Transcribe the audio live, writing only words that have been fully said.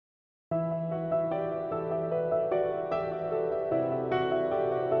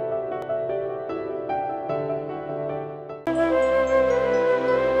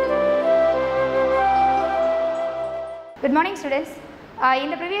Good morning, students.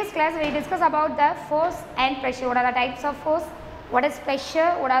 In the previous class, we discussed about the force and pressure. What are the types of force? What is pressure?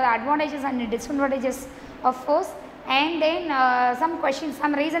 What are the advantages and disadvantages of force? And then some questions,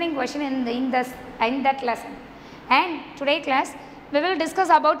 some reasoning question in that lesson. And today class, we will discuss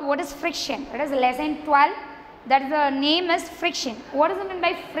about what is friction. That is lesson 12. That is the name is friction. What is it meant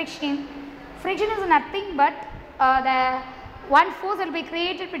by friction? Friction is nothing but the one force will be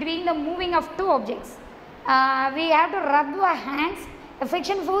created between the moving of two objects. We have to rub our hands. The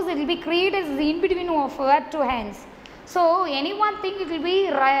friction force will be created in between of our two hands. So any one thing it will be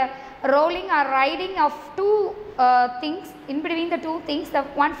rolling or riding of two things, in between the two things, the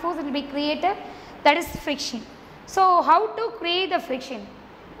one force will be created, that is friction. So how to create the friction?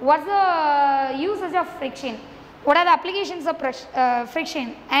 What's the usage of friction? What are the applications of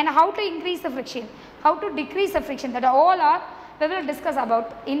friction, and how to increase the friction, how to decrease the friction, that all are we will discuss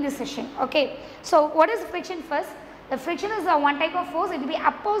about in this session. Okay. So what is friction first? The friction is one type of force. It will be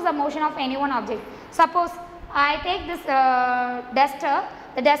oppose the motion of any one object. Suppose I take this duster.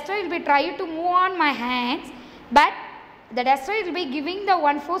 The duster will be trying to move on my hands, but the duster will be giving the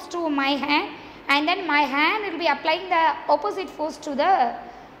one force to my hand, and then my hand will be applying the opposite force to the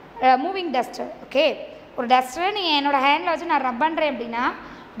moving duster. Okay. ஒரு duster நீ என்னோட handle வச்சு நான் ரப் பண்ணுறேன் அப்படின்னா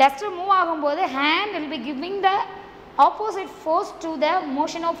duster move ஆகும்போது hand will be giving the opposite force to the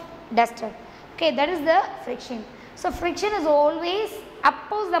motion of duster. Okay, that is the friction. So friction is always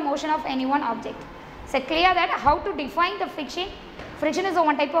oppose the motion of any one object. So clear that how to define the friction? Friction is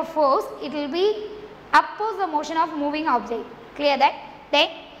one type of force. It will be oppose the motion of moving object. Clear that? Then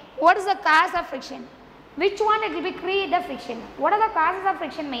what is the cause of friction? Which one it will be create the friction? What are the causes of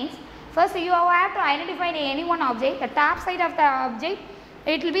friction means? First you have to identify any one object. The top side of the object,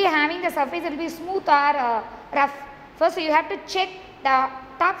 it will be having the surface, it will be smooth or rough. First you have to check the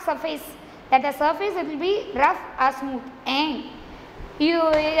top surface, that the surface it will be rough or smooth, and you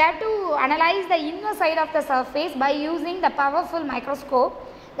have to analyze the inner side of the surface by using the powerful microscope.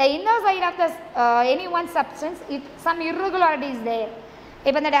 The inner side of the any one substance, some irregularity is there.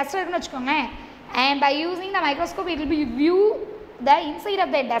 Even the duster, and by using the microscope it will be view the inside of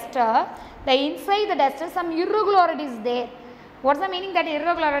the duster. The inside the duster some irregularities there. What's the meaning that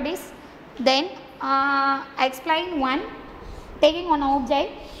irregularities? Then I explain one. Taking one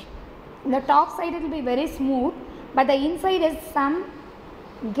object, the top side it will be very smooth, but the inside is some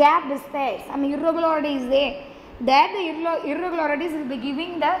gap is there, some irregularity is there. There the irregularities will be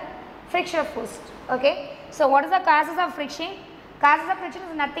giving the friction force. Okay. So what is the causes of friction? Causes of friction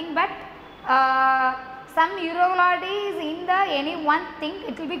is nothing but some irregularities in the any one thing,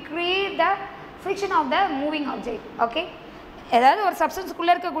 it will be create the friction of the moving object. Okay. ஏதாவது ஒரு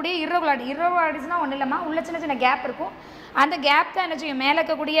சப்ஸ்டன்ஸ்க்குள்ளே இருக்கக்கூடிய irregularities ஒன்றும் இல்லைம்மா, உள்ள சின்ன சின்ன gap இருக்கும். அந்த கேப் தான் என்ன செய்யும், மேலே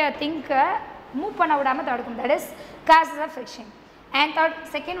இருக்கக்கூடிய திங்கை மூவ் பண்ண விடாமல் தடுக்கும். That is causes of friction. And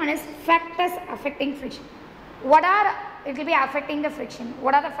second one is factors affecting friction. What are it will be affecting the friction?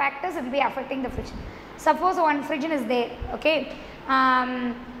 What are the factors it will be affecting the friction? Suppose one friction is there. Okay.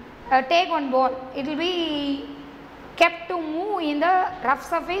 Take one ball. It will be kept to move in the rough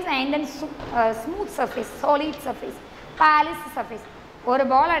surface and then smooth surface, solid surface, polished surface. ஒரு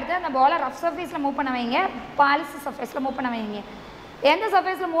பால் எடுத்து அந்த பாலை rough சர்ஃபேஸில் move பண்ண வைங்க, polish சர்ஃபேஸில் move பண்ண வைங்க. எந்த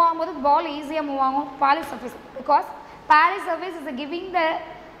சர்ஃபேஸில் மூவ் ஆகும்போது பால் ஈஸியாக மூவ் ஆகும்? Polish surface. Because polish surface is giving the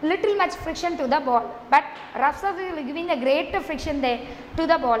little much friction to the ball, but rough surface is giving the greater friction there to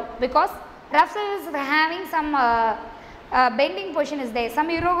the ball, because rough surface is having some bending portion is there, some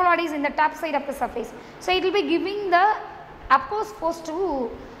irregularities in the top side of the surface. So it will be giving the opposite force to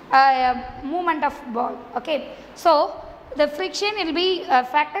movement of ball. Okay. So the friction will be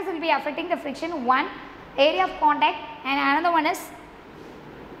factors will be affecting the friction. One, area of contact, and another one is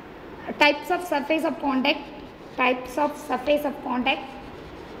types of surface of contact. Types of surface of contact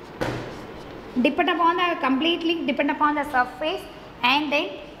depend upon the completely depend upon the surface and then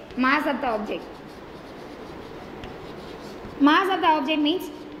mass of the object. Mass of the object means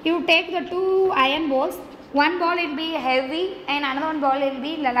you take the two iron balls. One ball will be heavy and another one ball will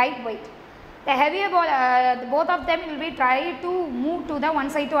be lightweight. The heavier ball, both of them will be try to move to the one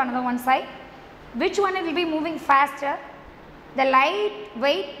side to another one side. Which one will be moving faster? The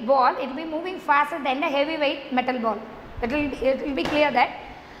lightweight ball, it will be moving faster than the heavyweight metal ball. It will be clear that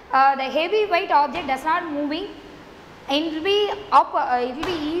the heavyweight object does not moving. It will be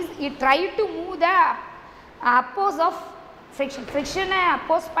easy. It try to move the oppose of friction. Friction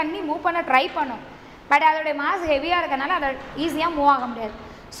oppose பண்ணி move பண்ண try பண்ணும், but அதோடைய mass ஹெவியாக இருக்கனால அதை ஈஸியாக move ஆக முடியாது.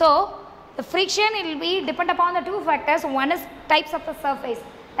 So the friction it will be depend upon the two factors. One is types of the surface,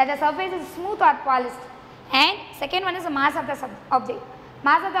 that the surface is smooth or polished, and second one is the mass of the object.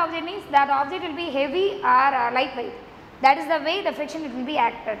 Mass of the object means that the object will be heavy or lightweight. That is the way the friction it will be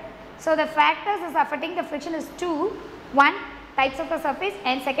acted. So the factors is affecting the friction is two. One, types of the surface,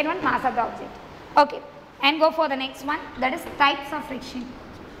 and second one, mass of the object. Okay, and go for the next one, that is types of friction.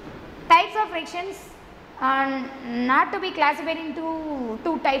 Types of frictions are not to be classified into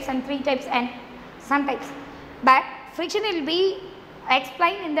 2 types and 3 types and some types, but friction will be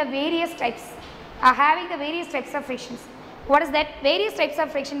explained in the various types, having the various types of frictions. What is that? Various types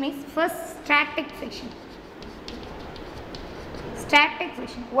of friction means first static friction. Static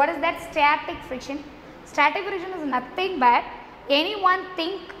friction. What is that static friction? Static friction is nothing but any one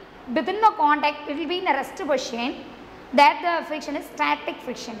thing within the contact, it will be in a rest position, that the friction is static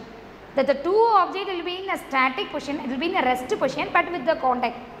friction. That the two objects will be in a static position, it will be in a rest position but with the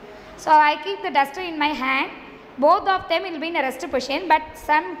contact. So I keep the duster in my hand, both of them will be in a rest position but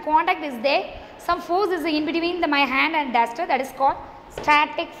some contact is there, some force is in between my hand and duster, that is called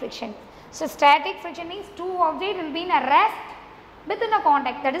static friction. So static friction means two objects will be in a rest within a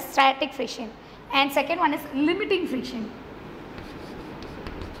contact, that is static friction. And second one is limiting friction.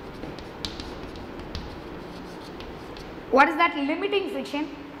 What is that limiting friction?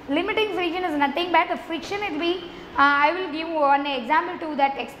 Limiting friction is nothing but the friction it will be, I will give one example to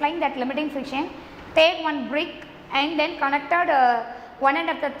that explain that limiting friction. Take one brick and then connected one end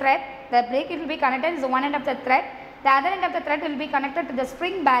of the thread, the brick it will be connected is one end of the thread, the other end of the thread will be connected to the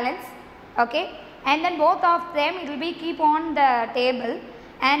spring balance, okay, and then both of them it will be keep on the table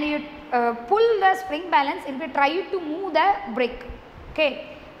and you pull the spring balance, it will try to move the brick,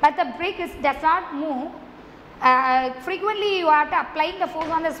 okay, but the brick does not move. Frequently you have to apply the force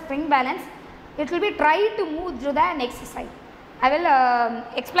on the spring balance, it will be try to move to the next side. I will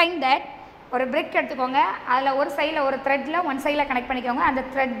explain that. ஒரு brick எடுத்துக்கோங்க, அதில் ஒரு சைடில் ஒரு த்ரெட்டில் one சைடில் connect பண்ணிக்கோங்க, அந்த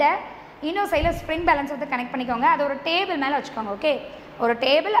த்ரெட்டை இன்னொரு சைடில் ஸ்ப்ரிங் பேலன்ஸ் வந்து கனெக்ட் பண்ணிக்கோங்க, அது ஒரு டேபிள் மேலே வச்சுக்கோங்க, ஓகே, ஒரு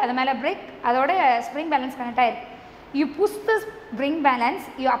டேபிள் அது மேலே brick அதோட ஸ்ப்ரிங் பேலன்ஸ் கனெக்ட் ஆயிருக்கு. You push the spring balance,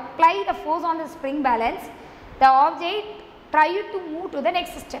 you apply the force on the spring balance, the object try to move to the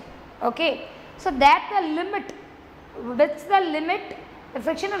next step, okay. So that's the limit, what's the limit, the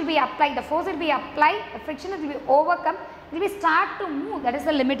friction will be applied, the force will be applied, the friction will be overcome, it will start to move, that is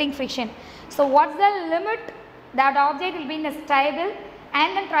the limiting friction. So what's the limit, that object will be in a stable and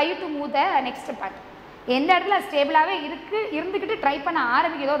then try to move the next part. எந்த இடத்துல ஸ்டேபிளாகவே இருந்துக்கிட்டு try பண்ண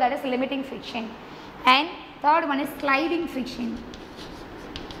ஆரம்பிக்குதோ, that is limiting friction. And third one is sliding friction.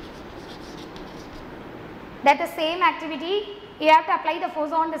 That the same activity, you have to apply the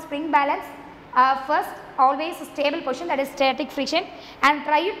force on the spring balance, first always stable position, that is static friction, and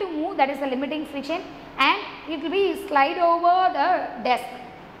try to move, that is the limiting friction, and it will be slide over the desk,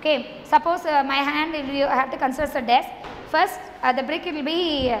 okay. Suppose my hand, you have to consider the desk, first the brick will be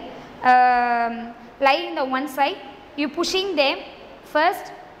lying in the one side, you pushing them, first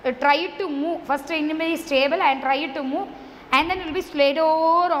try to move, first it will be stable and try to move, and then it will be slide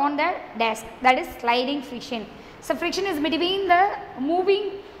over on the desk, that is sliding friction. So friction is between the moving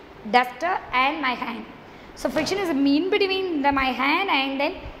duster and my hand. So friction is in between my hand and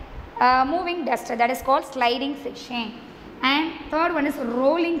then moving duster, that is called sliding friction. And third one is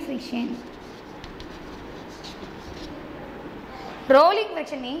rolling friction. Rolling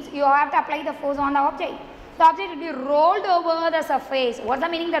friction means you have to apply the force on the object. The object will be rolled over the surface. What's the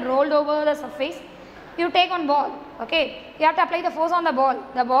meaning that rolled over the surface? You take one ball, okay, you have to apply the force on the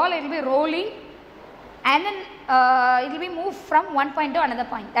ball it will be rolling and then it will be moved from one point to another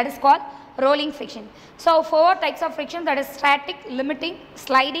point, that is called rolling friction. So 4 types of friction, that is static, limiting,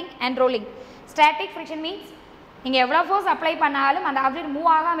 sliding and rolling. Static friction means நீங்கள் எவ்வளோ force apply பண்ணாலும் அந்த object move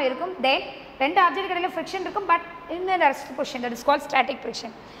ஆகாமல் இருக்கும், தென் ரெண்டு object இடையில friction இருக்கும் but in the rest position, that is called static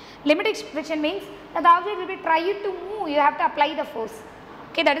friction. Limiting friction means that the object will be trying to move, you have to apply the force,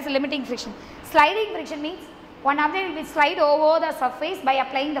 okay, that is limiting friction. Sliding friction means one object will be slide over the surface by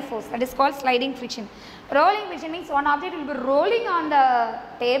applying the force, that is called sliding friction. Rolling friction means one object will be rolling on the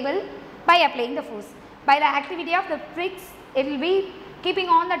table by applying the force. By the activity of the bricks, it will be keeping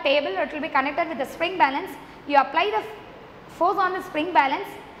on the table, it will be connected with the spring balance, you apply the force on the spring balance,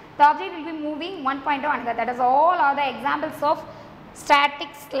 the object will be moving one point to another. That is all are the examples of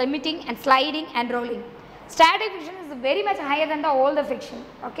statics, limiting and sliding and rolling. Static friction is very much higher than all the friction,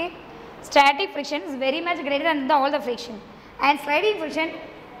 okay. Static friction is very much greater than all the friction. And sliding friction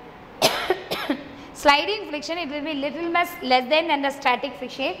sliding friction it will be little much less than the static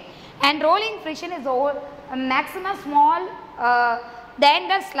friction, and rolling friction is maximum small than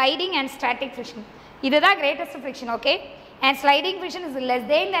the sliding and static friction. This is the greatest friction, okay. And sliding friction is less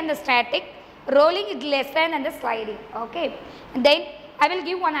than the static, rolling is less than the sliding, okay. And then I will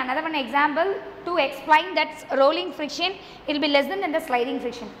give another example to explain that rolling friction it will be less than the sliding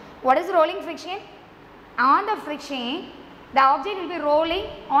friction. What is rolling friction? on the friction, the object will be rolling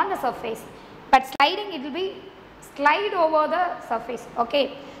on the surface, but sliding it will be slide over the surface.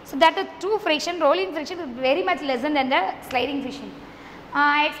 Okay, so that the true friction, rolling friction is very much less than the sliding friction.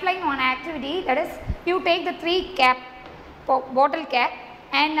 I explain one activity, that is you take the 3 cap, bottle cap,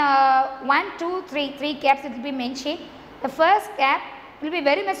 and 1, 2, 3 caps it will be mentioned. The first cap will be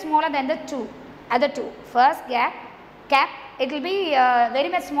very much smaller than the other two. First cap it will be very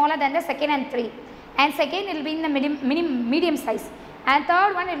much smaller than the second and 3, and second it will be in the medium size, and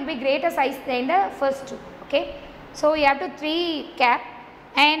third one it will be greater size than the first 2. Okay, so you have to 3 cap,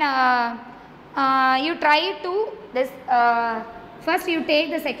 and you try to this first you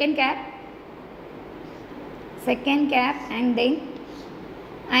take the second cap, and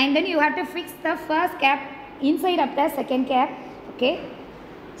then you have to fix the first cap inside of the second cap. Okay,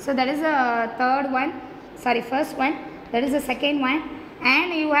 so that is the first one, that is the second one,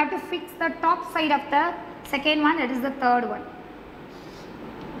 and you have to fix the top side of the second one, that is the third one.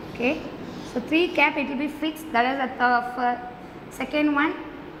 Okay, so 3 cap it will be fixed, that is the second one,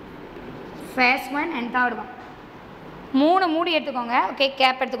 first one and third one. 3 மூடி எடுத்துக்கோங்க. Okay,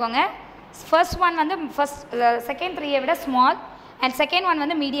 gap எடுத்துக்கோங்க. First one வந்து second 3 விட small, and second one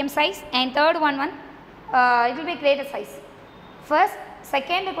வந்து medium size, and third one it will be greater size. First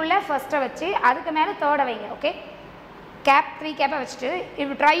செகண்டுக்குள்ளே ஃபர்ஸ்ட்டை வச்சு அதுக்கு மேலே தேர்டை வைங்க. ஓகே, கேப் 3 கேப்பை வச்சுட்டு if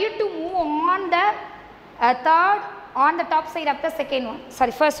you try to move on the third on the top side of the second one,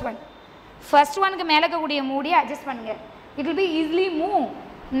 sorry first one, first oneக்கு மேலே இருக்கக்கூடிய மூடியை adjust பண்ணுங்க. It will be easily move?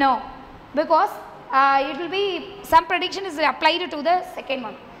 No, because it will be some prediction is applied to the second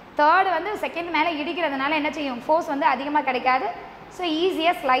one. Third வந்து second மேலே இடிக்கிறதுனால என்ன செய்யும், force வந்து அதிகமாக கிடைக்காது. ஸோ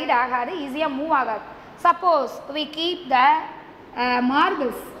ஈஸியாக ஸ்லைட் ஆகாது, ஈஸியாக மூவ் ஆகாது. Suppose we keep the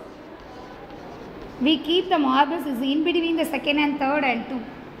marbles is in between the second and third and 2.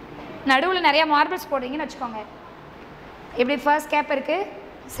 நடுவில் நிறைய மார்பிள்ஸ் போடுறீங்கன்னு வச்சுக்கோங்க. இப்படி ஃபர்ஸ்ட் கேப் இருக்குது,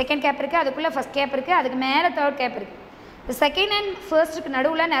 செகண்ட் கேப் இருக்குது, அதுக்குள்ளே ஃபர்ஸ்ட் கேப் இருக்குது, அதுக்கு மேலே தேர்ட் கேப் இருக்குது. இந்த செகண்ட் அண்ட் ஃபர்ஸ்ட்டுக்கு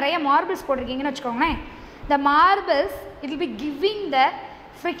நடுவில் நிறைய மார்பிள்ஸ் போட்டிருக்கீங்கன்னு வச்சுக்கோங்களேன். the marbles it will be giving the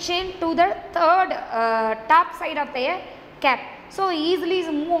friction to the third top side of the cap, so easily is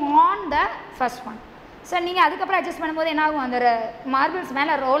move on the first one. So நீங்கள் அதுக்கப்புறம் அட்ஜஸ்ட் பண்ணும்போது என்ன ஆகும், அந்த மார்பிள்ஸ்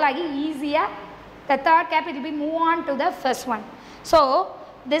மேலே ரோல் ஆகி ஈஸியாக the third cap it will be move on to the first one. So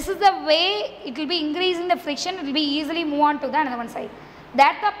this is the way it will be increasing the friction, it will be easily move on to the another one side.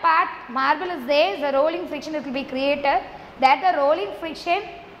 That the part marble is there, the rolling friction it will be created, that the rolling friction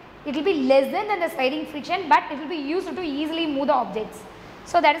it will be less than the sliding friction, but it will be used to easily move the objects.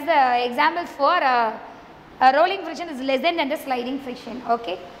 So that is the example for rolling friction is less than the sliding friction.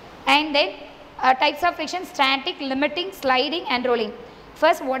 Okay, and then types of friction: static, limiting, sliding and rolling.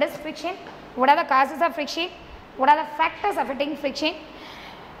 First, what is friction? What are the causes of friction? What are the factors affecting friction?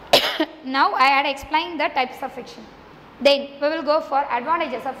 Now I had explained the types of friction. Then we will go for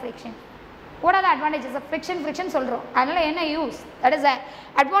advantages of friction. What are the advantages of friction? Friction சொல்றோம், அதனால என்ன use? That is the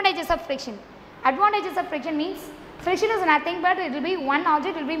advantages of friction. Advantages of friction means friction is nothing but it will be one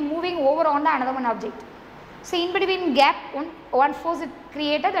object will be moving over on the another one object. So in between gap one force is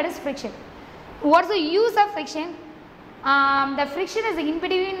created, that is friction. What is the use of friction? The friction is in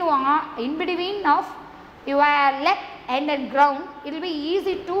between of your leg and the ground. It will be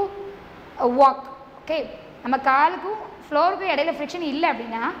easy to walk. Okay, நம்ம காலுக்கும் ஃப்ளோருக்கும் இடையில friction இல்லை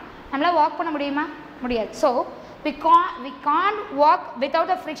அப்படின்னா நம்மளால் walk பண்ண முடியுமா? முடியாது. So we can't walk without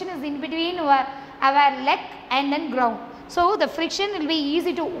the friction is in between our leg and then ground. So the friction will be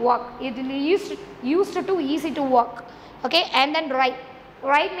easy to walk. It will be used to easy to walk. Okay, and then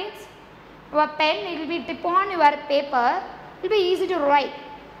write means your pen it will be tip on your paper, it will be easy to write.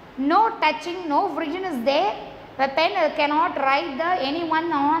 No touching, no friction is there. The pen cannot write anyone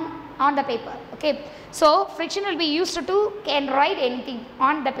on the paper. Okay, so friction will be used to can write anything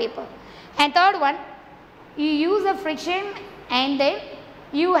on the paper. And third one, you use the friction and then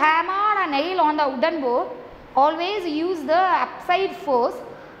you hammer a nail on the wooden board. Always use the upside force.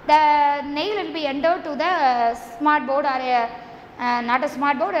 The nail will be entered to the smart board or not a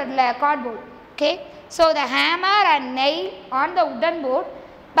smart board, a cardboard. Okay, so the hammer and nail on the wooden board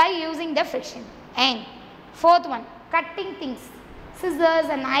by using the friction. And fourth one, cutting things, scissors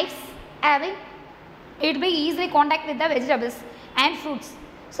and knives having it be easily contact with the vegetables and fruits.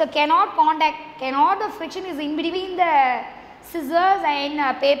 So cannot the friction is in between the scissors and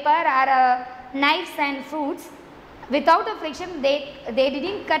paper or knives and fruits. Without the friction they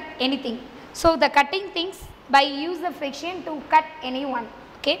didn't cut anything. So the cutting things by use the friction to cut anyone.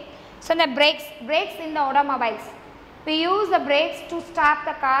 Okay, so the brakes in the automobiles, we use the brakes to stop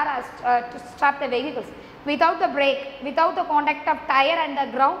the car or to stop the vehicles. Without the brake, without the contact of tire and the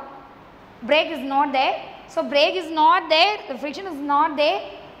ground, brake is not there. So brake is not there, the friction is not there,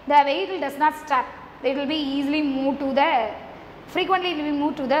 the vehicle does not stop. It will be easily moved to the, frequently it will be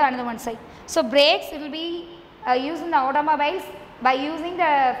moved to the another one side. So brakes it will be used in the automobiles by using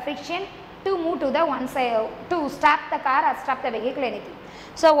the friction to move to the one side, to stop the car or stop the vehicle, anything.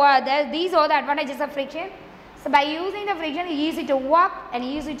 So these are the advantages of friction. So by using the friction, easy to walk and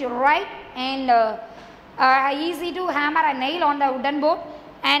easy to ride, and easy to hammer a nail on the wooden board,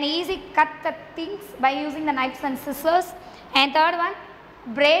 and easy cut the things by using the knives and scissors. And third one,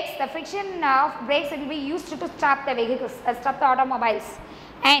 brakes, the friction of brakes will be used to stop the vehicles, stop the automobiles.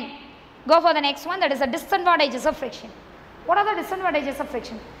 And go for the next one, that is the disadvantages of friction. What are the disadvantages of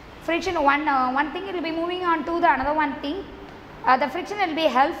friction? Friction, one thing it will be moving on to the another one thing. The friction will be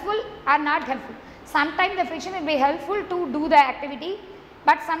helpful or not helpful. Sometimes the friction will be helpful to do the activity,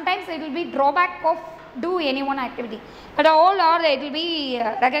 but sometimes it will be drawback of do any one activity. But all or it will be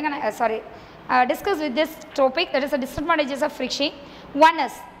discussed with this topic, that is the disadvantages of friction. One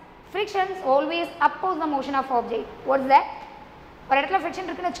is frictions always oppose the motion of object. What is that? ஒரு இடத்துல friction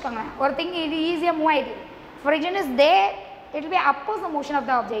இருக்குன்னு வெச்சுக்கோங்க, ஒரு thing ஈஸியா move ஆயிடுது. Friction is there, it will be oppose the motion of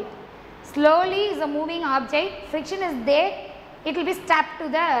the object. Slowly is a moving object, friction is there, it will be stopped to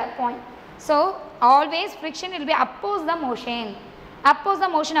the point. So always friction will be oppose the motion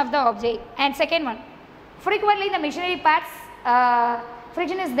of the object. And second one, frequently in the machinery parts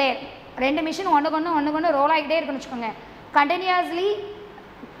friction is there. ரெண்டு machine ஒன்றுக்கு role ஆகிட்டே இருக்குன்னு வச்சுக்கோங்க, continuously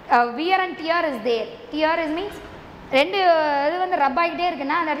wear and tear is there. Tear is means ரெண்டு இது வந்து ரப் ஆகிட்டே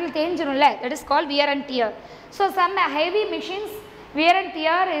இருக்குன்னா அந்த இடத்துல தேஞ்சிரும்ல, that is called wear and tear. So some heavy machines wear and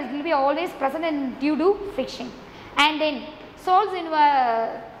tear will be always present in due to friction. And then soles in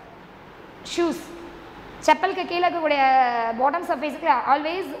shoes, செப்பலுக்கு கீழே இருக்கக்கூடிய bottom surface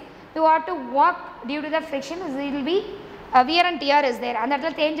always you have to walk due to the friction, it will be wear and tear is there. அந்த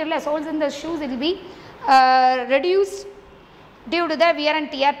இடத்துல தேஞ்சிரும்ல, soles in the shoes will be reduced due to the wear and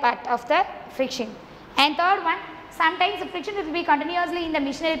tear part of the friction. And third one, sometimes the friction will be continuously in the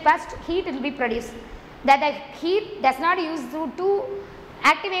machinery parts, heat will be produced, that the heat does not use to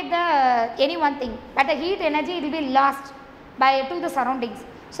activate the any one thing, but the heat energy will be lost by to the surroundings.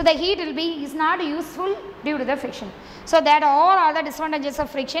 So the heat will be is not useful due to the friction. So that all are the disadvantages of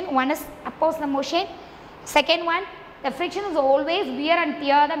friction. One is oppose the motion. Second one, the friction is always wear and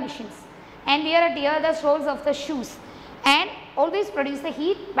tear the machines and wear and tear the soles of the shoes, and always produce the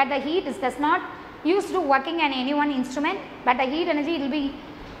heat, but the heat does not used to working on any one instrument, but the heat energy will be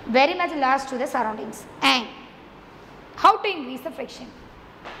very much lost to the surroundings. And how to increase the friction?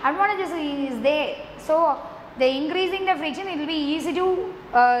 Advantages is there. So the increasing the friction, it will be easy to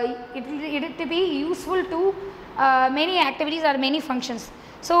it will be useful to many activities or many functions.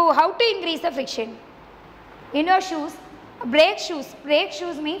 So how to increase the friction? In your shoes, brake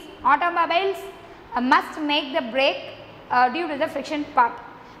shoes means automobiles must make the brake due to the friction part.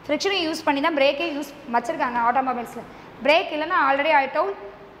 Friction use பண்ணி தான் brake use வச்சிருக்காங்க automobilesல. Brake இல்லனா already I told,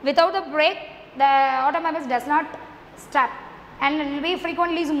 without the brake the automobiles does not start and it will be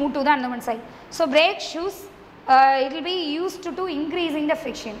frequently moved to the other one side. So brake shoes it will be used to increasing the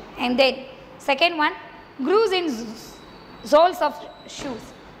friction. And then second one, grooves in soles of shoes.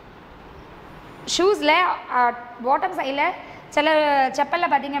 ஷூஸில் bottom சைடில் சில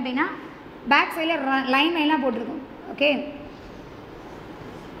செப்பலில் பார்த்திங்க அப்படின்னா back சைடில் லைன்லாம் போட்டிருக்கும். Okay,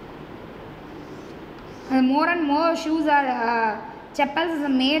 more and more shoes are chappals is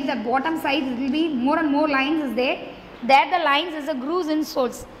made, the bottom side will be more and more lines is there, that the lines is a grooves in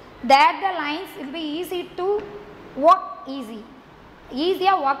soles, that the lines will be easy to walk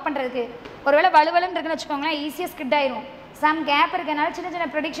ஈஸியாக walk பண்ணுறதுக்கு. ஒருவேளை வலுவலுன்னு இருக்குன்னு வச்சுக்கோங்களேன், ஈஸியாக skid ஆயிரும். Some gap இருக்கனால சின்ன சின்ன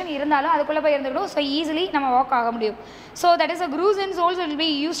ப்ரெடிக்ஷன் இருந்தாலும் அதுக்குள்ளே போய் இருந்துக்கிடும். ஸோ ஈஸிலி நம்ம வாக் ஆக முடியும். So that is a grooves in soles will be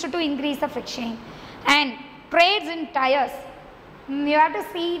used to increase the friction. And treads in tires, you have to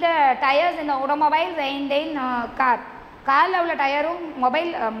see the tires in the automobiles and then car. காரில் உள்ள டயரும்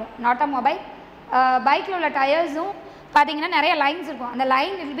mobile automobile பைக்கில் உள்ள டயர்ஸும் பார்த்தீங்கன்னா நிறைய lines இருக்கும். அந்த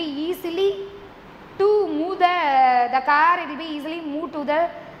line will be easily to move the car, it will be easily move to the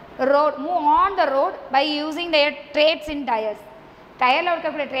road, move on the road by using their treads in tires. டயரில்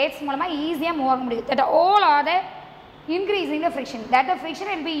இருக்கக்கூடிய trades மூலமாக ஈஸியாக மூவ் ஆக முடியும். that all are the increasing the friction, that the friction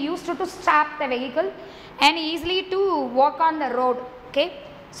will be used to stop the vehicle and easily to walk on the road. Okay,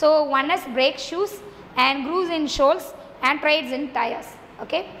 so one is brake shoes and grooves in soles and treads in tires.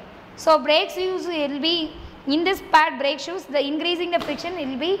 Okay, so brakes use will be in this part, brake shoes, the increasing the friction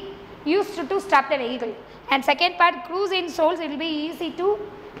will be used to stop the vehicle. And second part, grooves in soles, it will be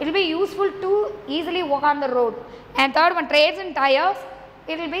it will be useful to easily walk on the road. And third one, treads in tires,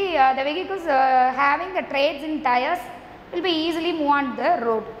 it will be the vehicles having the treads in tires will be easily move on the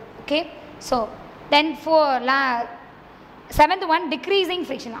road. Okay, So then for seventh one, decreasing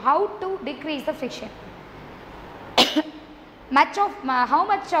friction. How to decrease the friction? How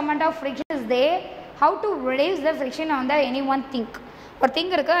much amount of friction is there? How to reduce the friction on the any one thing? Or thing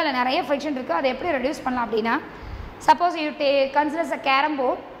irukku adha nariya friction irukku adha eppadi reduce pannalam appadina, suppose you consider a carom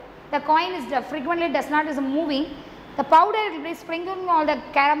board, the coin is frequently does not is moving, the powder will be sprinkling on the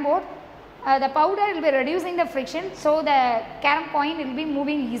carom board, the powder will be reducing the friction, so the carom coin will be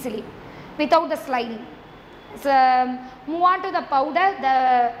moving easily without the sliding. So move on to the powder,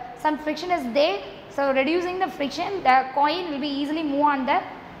 some friction is there, so reducing the friction, the coin will be easily move on the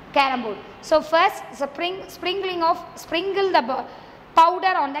carom board. So first sprinkle the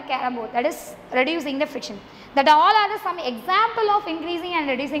powder on the carom board, that is reducing the friction. That all are some example of increasing and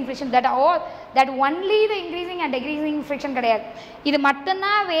reducing friction. That only the increasing and decreasing friction kadayadu. Idu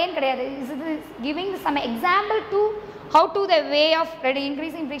mattumna way kadayadu. Is giving some example to how to the way of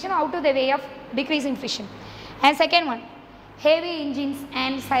increasing friction, how to the way of decreasing friction. And second one, heavy engines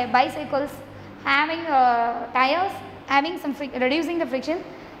and bicycles having tires having some reducing the friction,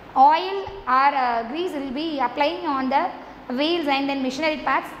 oil or grease will be applying on the wheels and then machinery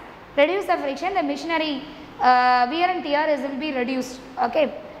parts, reduce the friction, the machinery wear and tear will be reduced.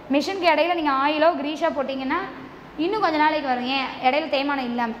 Okay, machine ku idaila neenga oil o grease potingena innu konja naalukku varunga idaila theymaanam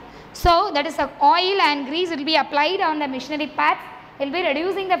illama, so that is the oil and grease will be applied on the machinery parts, it will be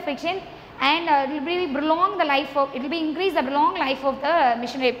reducing the friction and it will be prolong the life of, it will be increase the prolonged life of the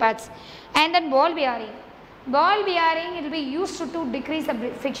machinery parts. And then ball bearing it will be used to decrease the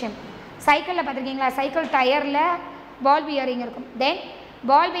friction. Cycle la pathirukingla, cycle tire la ball bearing irukum, then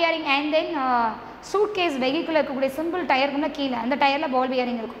ball bearing and then suitcase vehicle irukkude simple tire kumla keela and the tire la ball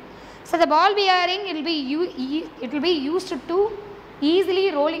bearing irukum. So the ball bearing it will be used to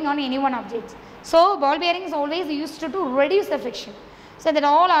easily rolling on any one object. So ball bearing is always used to reduce the friction. So that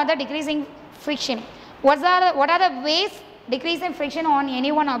all are the decreasing friction. What are the ways decreasing friction on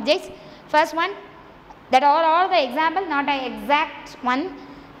any one object? First one, that all the example, not an exact one.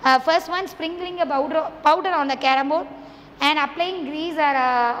 First one, sprinkling a powder on the carom board and applying grease or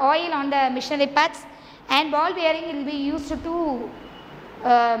oil on the machinery parts, and ball bearing will be used to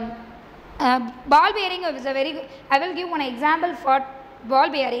ball bearing is a very good, I will give one example for ball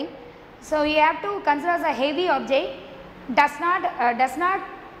bearing. So you have to consider as a heavy object,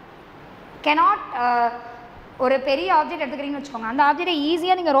 cannot ஒரு பெரிய object எடுத்துக்கிறீங்கன்னு வச்சுக்கோங்க, அந்த ஆப்ஜெக்டை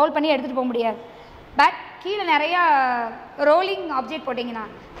ஈஸியாக நீங்கள் role பண்ணி எடுத்துகிட்டு போக முடியாது. பட் கீழே நிறையா ரோலிங் ஆப்ஜெக்ட் போட்டிங்கன்னா,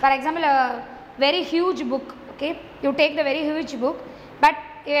 for example very huge book, okay, you take the very huge book but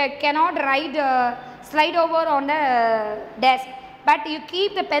cannot slide over on the desk, but you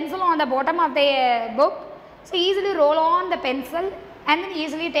keep the pencil on the bottom of the book, so easily roll on the pencil and then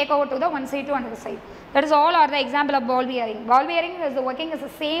easily take over to the one side to another side. That is all are the example of ball bearing. Ball bearing is working is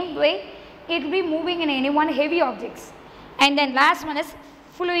the same way, it will be moving in any one heavy objects. And then last one is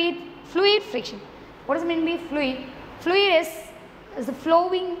fluid friction. What does it mean by fluid? Fluid is the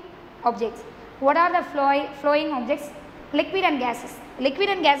flowing objects. What are the flowing objects? Liquid and gases. Liquid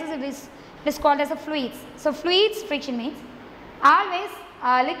and gases it is called as a fluids. So fluids friction means always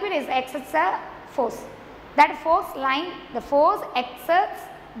liquid exerts a force. That force line, the force exerts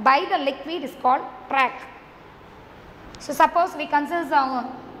by the liquid is called drag. So suppose we consider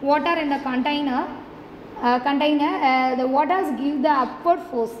water in the container, the waters give the upward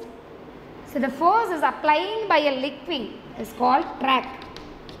force. So the force is applying by a liquid is called drag.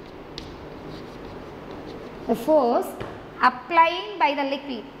 The force applying by the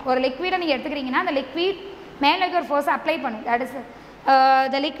liquid, or liquid நீங்க எடுத்துக்கிறீங்கன்னா the liquid மேல இருக்கிற force apply பண்ணும், that is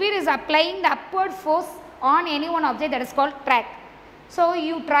the liquid is applying the upward force on any one object, that is called drag. So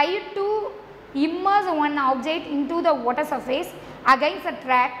you try to immerse one object into the water surface against the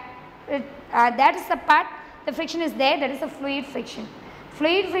drag, that is the part the friction is there, that is the fluid friction.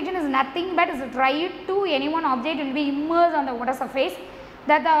 Fluid friction is nothing but is try to any one object will be immersed on the water surface,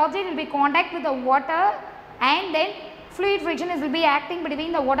 that the object will be contact with the water, and then fluid friction will be acting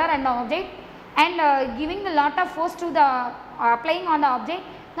between the water and the object and giving a lot of force to the applying on the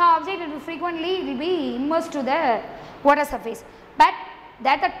object will be frequently will be immersed to the water surface. But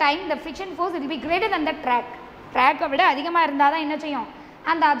that the time the friction force will be greater than the drag. Drag விட அதிகமாக இருந்தால் தான் என்ன செய்யும்,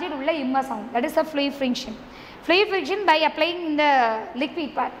 அந்த object உள்ள immerse ஆகும், that is the fluid friction. Fluid friction by applying in the liquid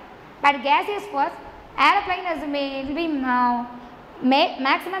part. But gaseous force, aeroplane will be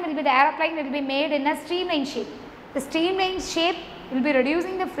maximum will be the aeroplane will be made in a streamline shape. The streamline shape will be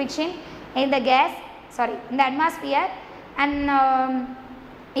reducing the friction in the in the atmosphere, and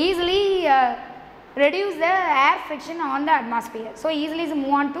easily reduce the air friction on the atmosphere. So easily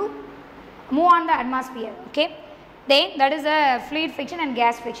move on the atmosphere. Okay, then that is a fluid friction and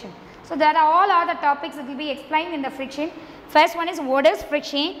gas friction. So So that are all other topics that will be explained in the friction. First one is what is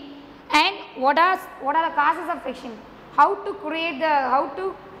friction and what are the causes of friction. How to create the, how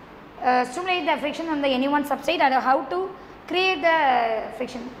to stimulate the friction on the any one substrate, and how to create the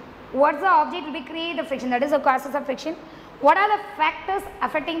friction. What's the object will be create the friction, that is the causes of friction. What are the factors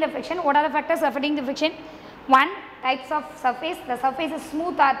affecting the friction? What are the factors affecting the friction? One, types of surface. The surface is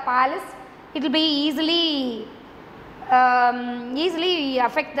smooth or porous. It will be easily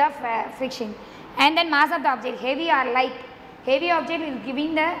affect the friction. And then mass of the object, heavy or light. Heavy object will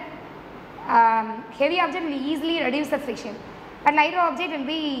giving the heavy object will easily reduce the friction, but lighter object will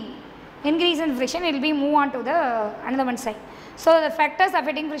be increase in friction. It will be move on to the another one side. So the factors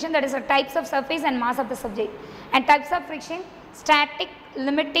affecting friction, that is the types of surface and mass of the subject. And types of friction: static,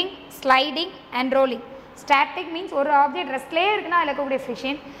 limiting, sliding and rolling. Static means one object restலே இருக்குனா அதுல இருக்கக்கூடிய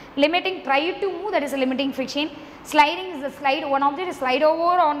friction. Limiting, try to move, that is a limiting friction. Sliding is the slide, one object is slide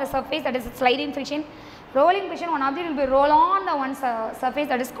over on the surface, that is a sliding friction. Rolling friction, one object will be roll on the one surface,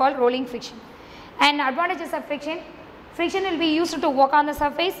 that is called rolling friction. And advantages of friction: friction will be used to walk on the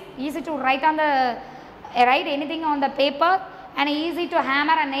surface, easy to write on the write anything on the paper, and easy to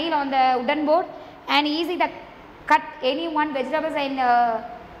hammer a nail on the wooden board, and easy to cut any one vegetables and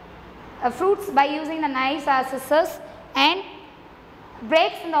fruits by using the knives or scissors. And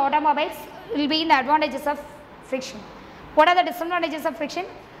brakes in the automobiles will be in the advantages of friction. What are the disadvantages of friction?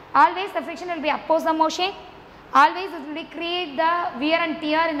 Always the friction will be oppose the motion. Always it will be create the wear and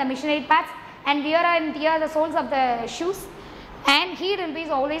tear in the machinery parts, and wear and tear the soles of the shoes. And heat will be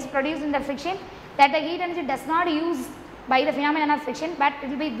always produced in the friction, that the heat energy does not use by the phenomenon of friction, but it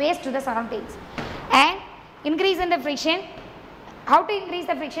will be based to the surroundings. And increase in the friction. How to increase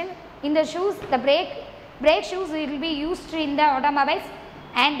the friction? In the shoes, the brake shoes it will be used in the automobiles,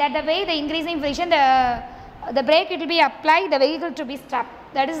 and that the way the increasing friction, the brake it will be applied, the vehicle to be stopped.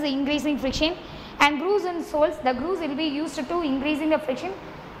 That is the increasing friction. And grooves in soles, the grooves will be used to increasing the friction.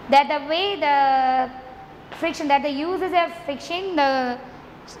 That the way the friction, that the uses of friction, the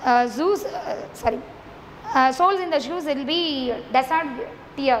soles in the shoes will be does not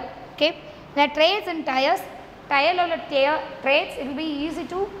tear. Okay. The treads and tires, tire or treads, it will be easy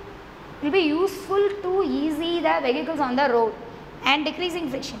to, will be useful to easy the vehicles on the road. And decreasing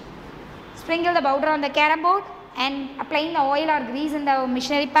friction. Sprinkle the powder on the carom board and applying the oil or grease in the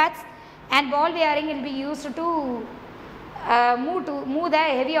machinery parts. And ball bearing will be used to move the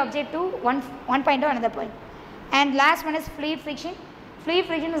heavy object to one point to another point. And last one is fluid friction. Fluid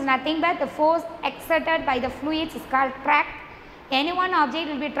friction is nothing but the force exerted by the fluids is called track. Any one object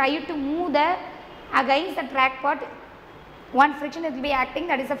will be trying to move the against the track part. One friction will be acting,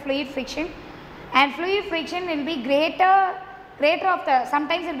 that is a fluid friction. And fluid friction will be greater of the,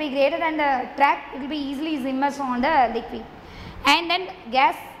 sometimes it will be greater than the track, it will be easily immersed on the liquid. And then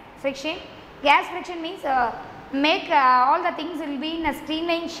gas friction. Gas friction means make all the things will be in a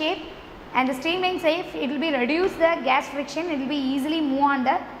streamline shape, and the streamline shape it will be reduce the gas friction, it will be easily move on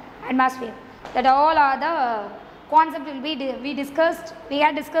the atmosphere. That all are the concept will be we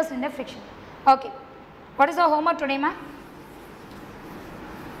had discussed in the friction. Okay. What is our homework today, ma'am?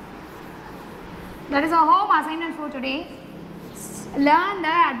 That is our home assignment for today. Learn the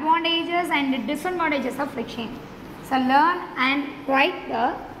advantages and disadvantages of friction. So learn and write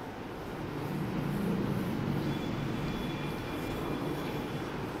the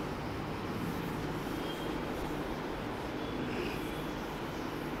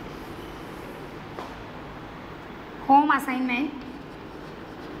home assignment.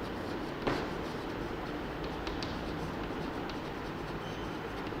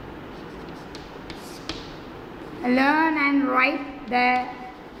 Learn and write the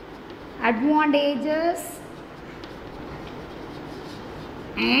advantages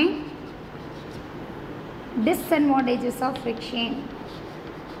and disadvantages of friction.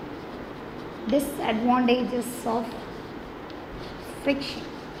 Disadvantages of friction.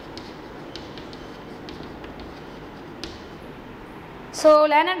 So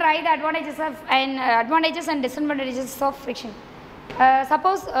learn and write the advantages and disadvantages of friction.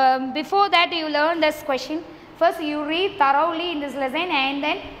 Suppose before that you learn this question. First you read thoroughly in this lesson, and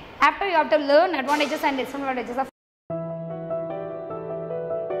then after you have to learn advantages and disadvantages of